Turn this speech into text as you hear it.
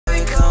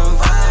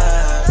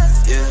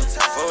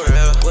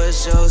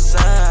What's your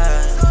sign?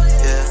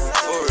 Yeah,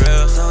 for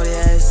real.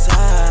 Zodiac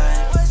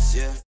sign.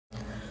 Yeah.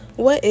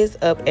 What is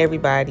up,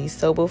 everybody?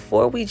 So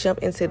before we jump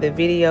into the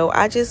video,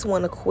 I just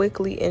want to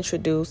quickly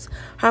introduce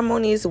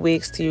Harmonious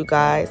Wigs to you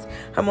guys.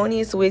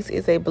 Harmonious Wigs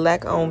is a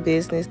black-owned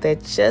business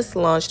that just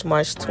launched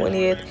March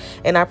 20th,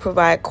 and I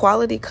provide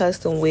quality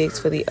custom wigs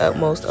for the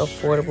utmost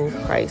affordable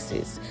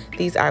prices.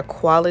 These are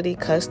quality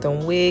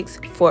custom wigs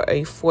for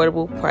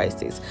affordable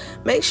prices.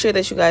 Make sure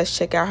that you guys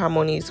check out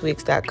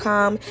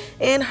harmoniouswigs.com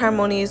and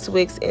Harmonious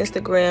Wigs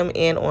Instagram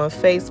and on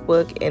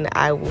Facebook, and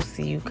I will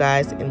see you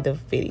guys in the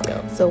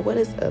video. So what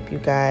is up, you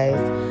guys?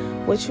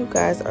 What you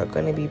guys are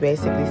going to be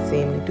basically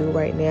seeing me do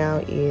right now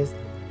is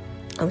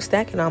I'm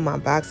stacking all my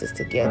boxes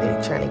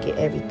together, trying to get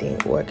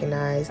everything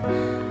organized.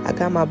 I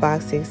got my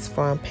boxes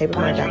from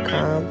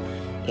papermart.com,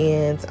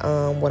 and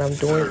what I'm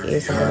doing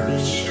is I'm going to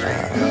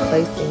be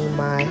placing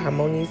my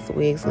Harmonious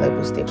Wigs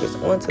label stickers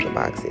onto the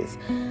boxes.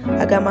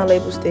 I got my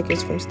label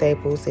stickers from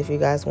Staples. If you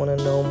guys want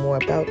to know more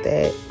about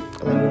that,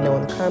 let me know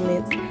in the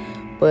comments.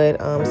 But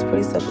it's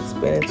pretty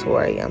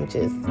self-explanatory. I'm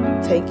just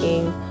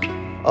taking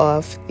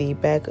off the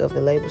back of the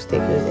label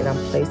stickers and I'm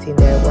placing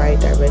that right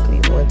directly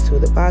onto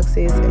the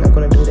boxes, and I'm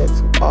going to do that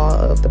to all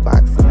of the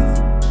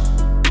boxes.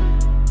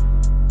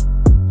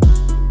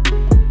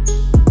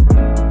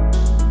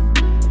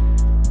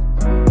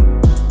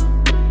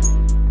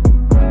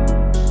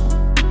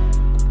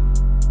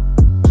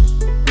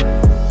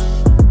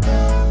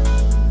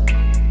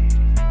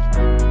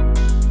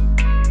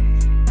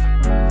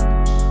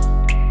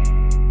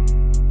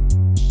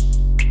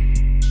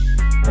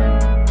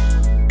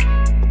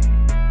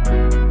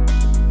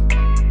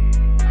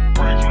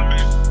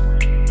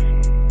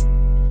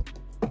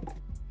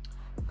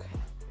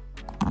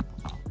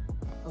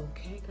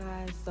 Okay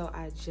guys, so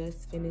I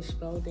just finished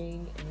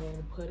folding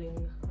and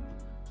putting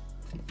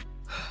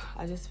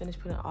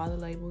all the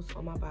labels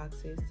on my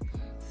boxes.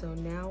 So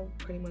now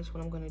pretty much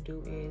what I'm going to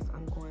do is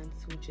I'm going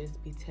to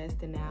just be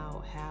testing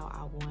out how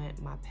I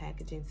want my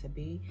packaging to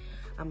be.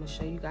 I'm going to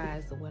show you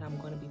guys what I'm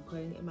going to be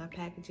putting in my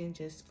packaging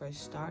just for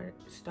start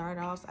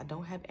offs. I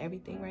don't have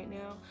everything right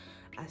now.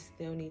 I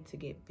still need to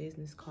get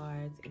business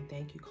cards and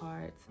thank you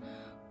cards.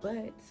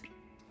 But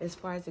as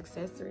far as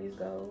accessories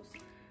goes,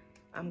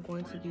 I'm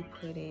going to be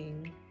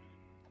putting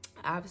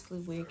obviously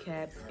wig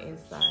caps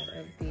inside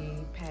of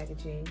the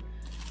packaging.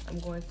 I'm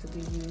going to be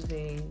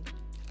using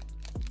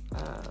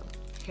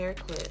hair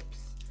clips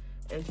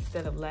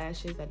instead of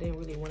lashes. I didn't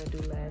really want to do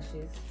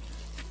lashes,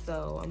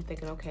 so I'm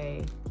thinking,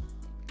 okay,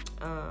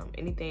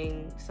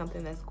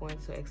 something that's going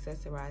to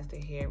accessorize the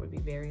hair would be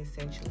very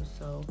essential.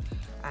 So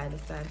I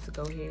decided to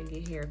go ahead and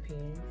get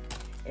hairpins,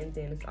 and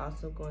then it's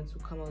also going to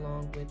come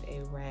along with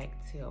a rag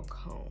tail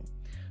comb.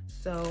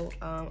 So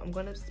I'm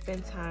going to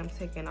spend time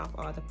taking off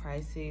all the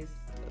prices,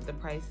 the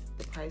price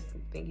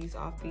thingies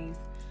off these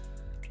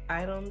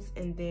items,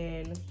 and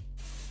then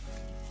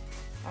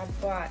I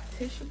bought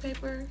tissue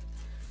paper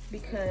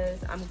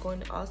because I'm going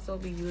to also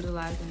be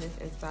utilizing this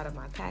inside of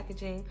my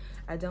packaging.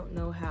 I don't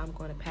know how I'm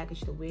going to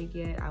package the wig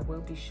yet. I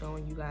will be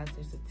showing you guys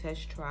there's a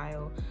test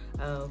trial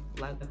of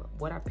like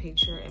what I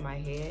picture in my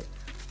head,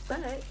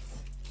 but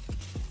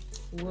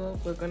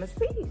we're gonna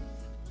see.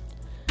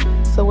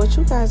 So what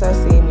you guys are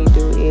seeing me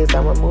do is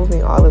I'm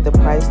removing all of the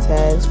price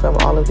tags from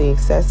all of the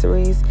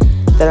accessories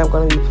that I'm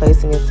going to be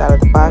placing inside of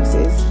the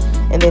boxes.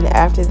 And then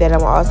after that,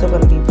 I'm also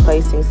going to be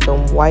placing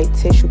some white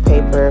tissue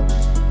paper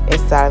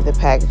inside of the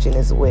packaging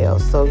as well.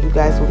 So you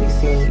guys will be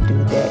seeing me do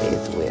that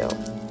as well.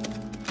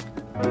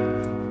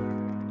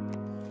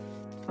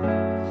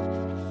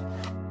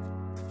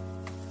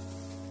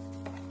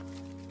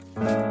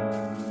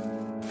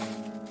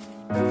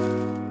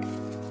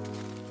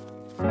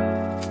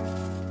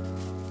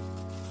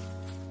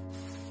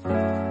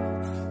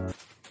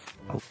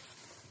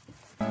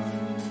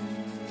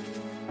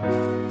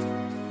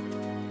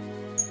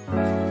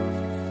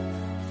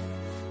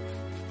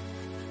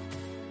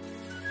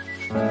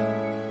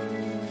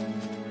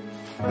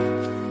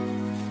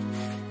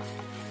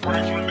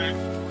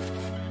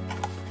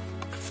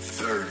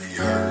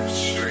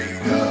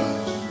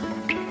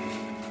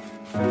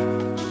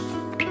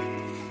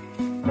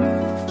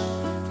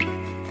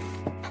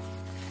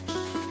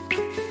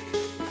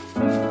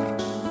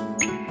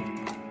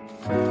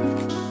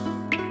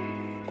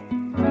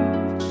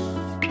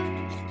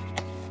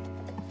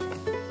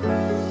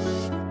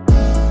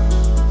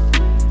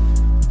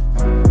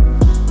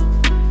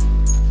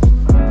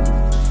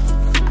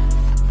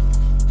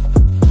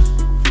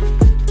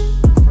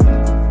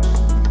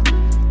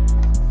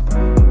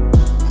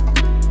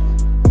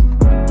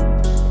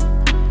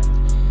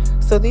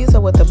 So these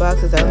are what the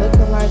boxes are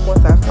looking like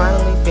once I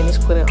finally finish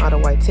putting all the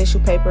white tissue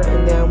paper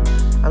in them.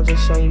 I'm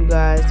just showing you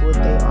guys what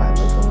they are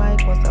looking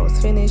like once I was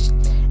finished.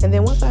 And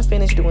then once I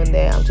finish doing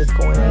that, I'm just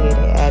going ahead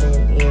and adding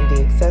in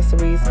the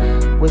accessories,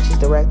 which is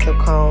the rectal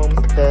combs,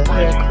 the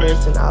hair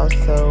clips, and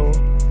also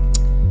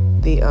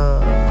the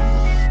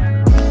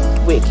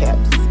wig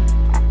caps.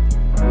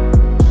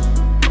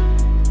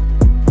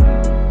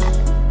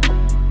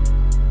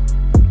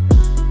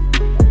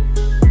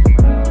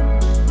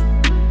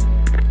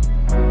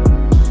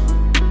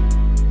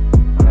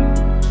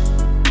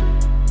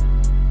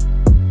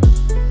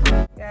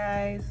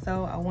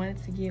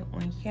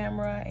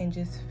 camera and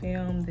just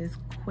film this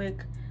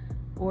quick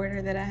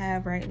order that I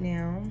have right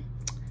now.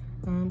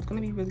 It's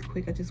gonna be really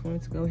quick. I just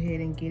wanted to go ahead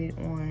and get it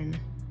on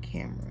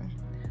camera.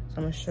 So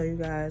I'm gonna show you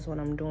guys what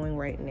I'm doing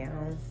right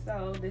now.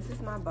 So this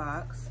is my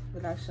box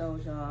that I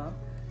showed y'all,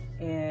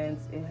 and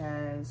it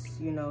has,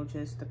 you know,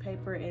 just the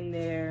paper in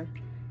there,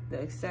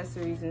 the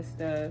accessories and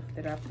stuff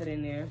that I put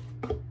in there.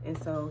 And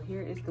so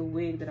here is the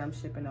wig that I'm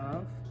shipping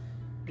off.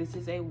 This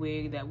is a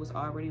wig that was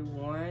already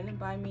worn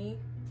by me.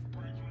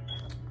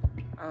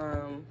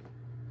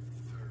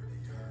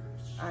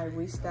 I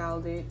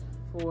restyled it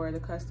for the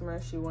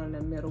customer. She wanted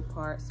a middle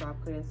part, so I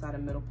put it inside a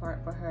middle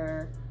part for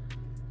her,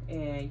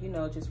 and, you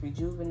know, just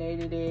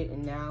rejuvenated it,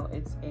 and now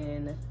it's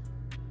in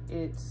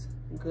its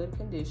good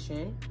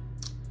condition.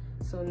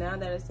 So now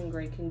that it's in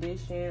great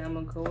condition, I'm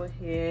gonna go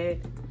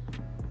ahead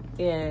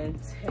and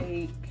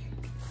take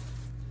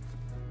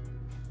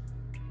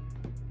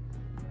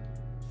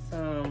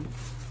some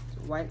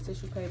white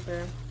tissue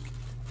paper,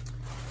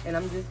 and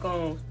I'm just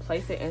gonna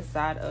place it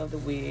inside of the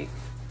wig.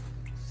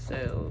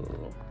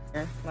 So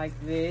like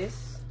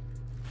this.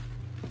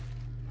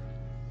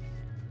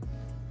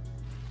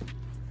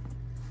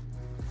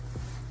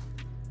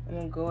 I'm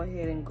gonna go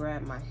ahead and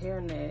grab my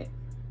hairnet.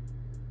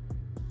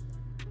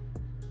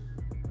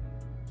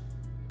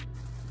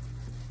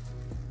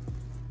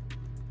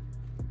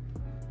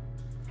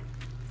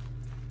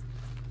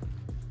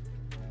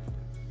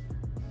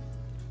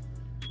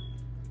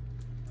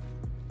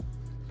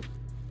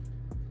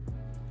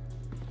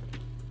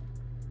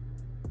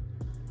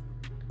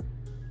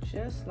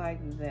 Just like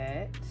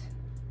that.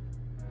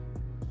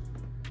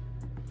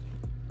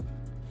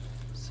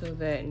 So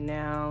that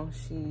now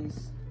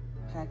she's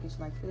packaged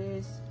like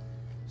this.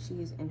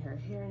 She's in her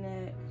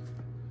hairnet.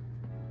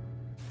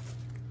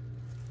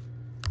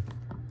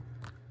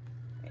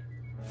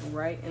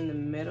 Right in the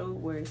middle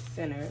where it's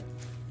centered.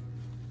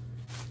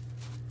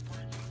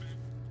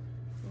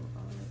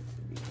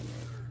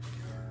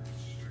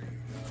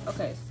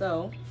 Okay,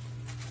 so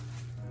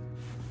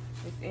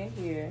it's in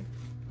here.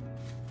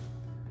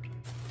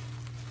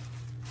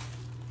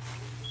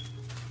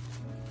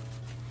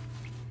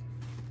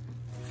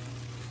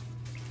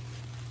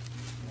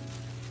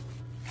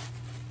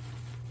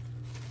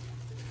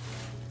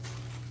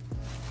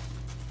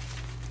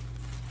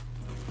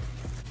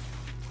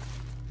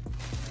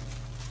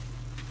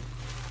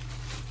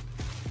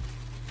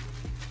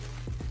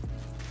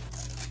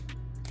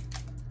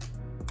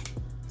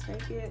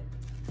 Take it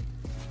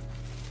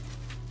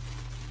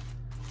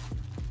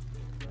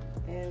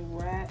and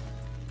wrap,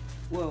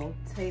 well,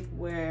 tape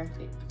where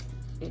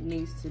it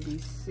needs to be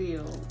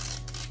sealed.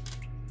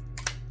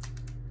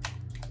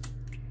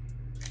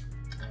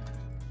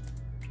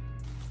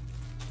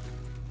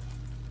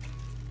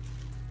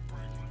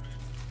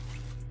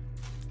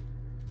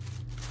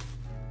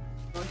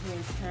 Go ahead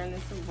and turn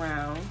this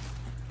around.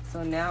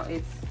 So now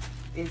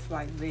it's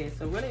like this.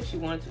 So really, if she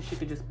wanted to, she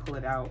could just pull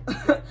it out.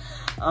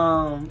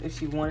 If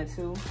she wanted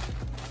to.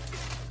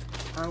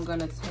 I'm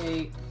gonna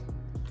take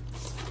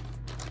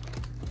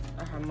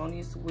a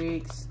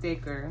Harmoniouswigs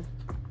sticker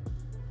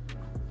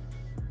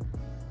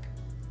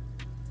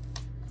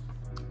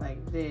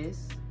like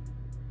this,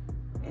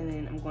 and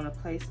then I'm gonna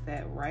place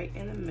that right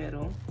in the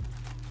middle.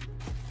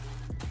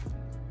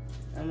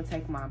 I'm gonna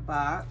take my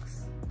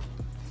box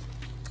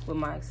with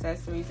my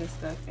accessories and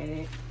stuff in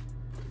it.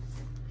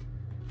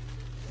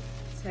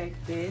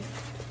 Take this.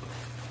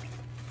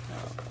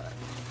 Oh,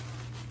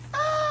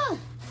 ah!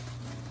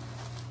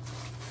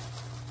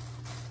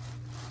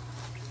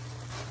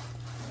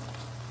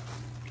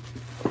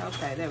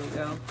 Okay, there we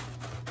go.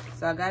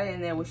 So I got it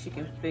in there where she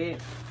can fit.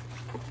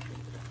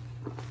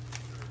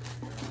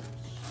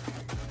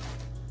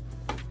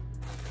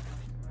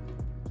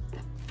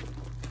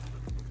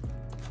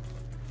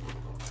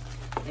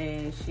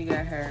 And she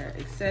got her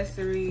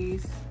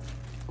accessories,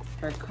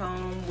 her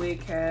comb,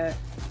 wig cap,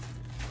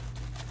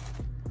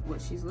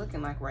 what she's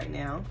looking like right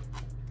now.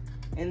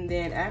 And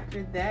then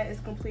after that is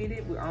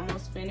completed, we're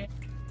almost finished.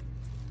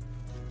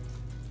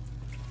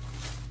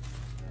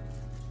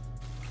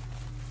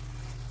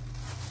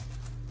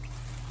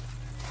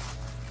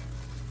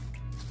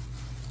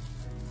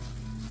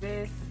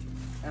 This,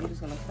 I'm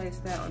just gonna place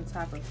that on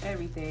top of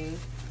everything,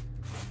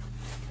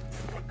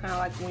 kind of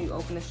like when you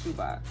open a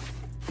shoebox.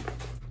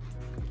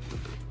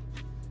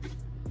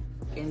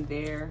 And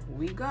there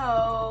we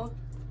go.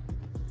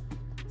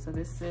 So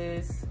this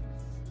is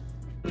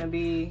gonna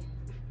be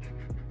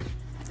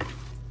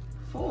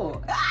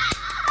full. Ah,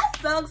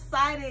 so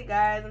excited,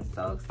 guys. I'm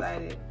so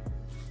excited.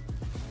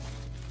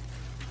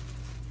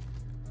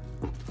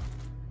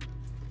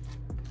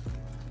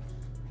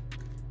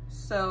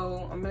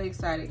 So I'm really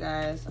excited,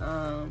 guys.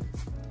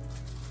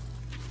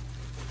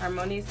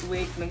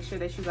 Harmoniouswigs, make sure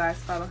that you guys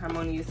follow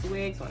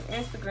Harmoniouswigs on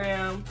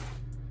Instagram,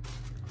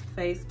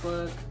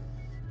 Facebook.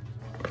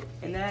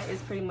 And that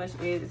is pretty much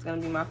it. It's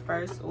gonna be my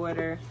first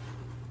order.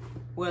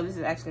 Well, this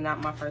is actually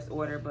not my first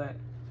order, but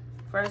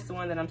first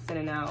one that I'm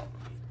sending out.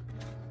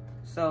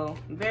 So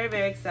very,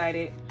 very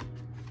excited.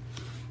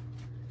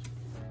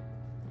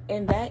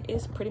 And that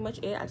is pretty much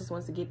it. I just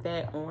wanted to get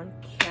that on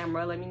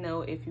camera. Let me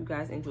know if you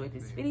guys enjoyed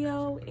this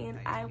video, and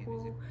I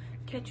will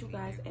catch you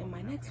guys in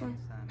my next one.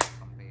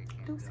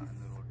 Deuces.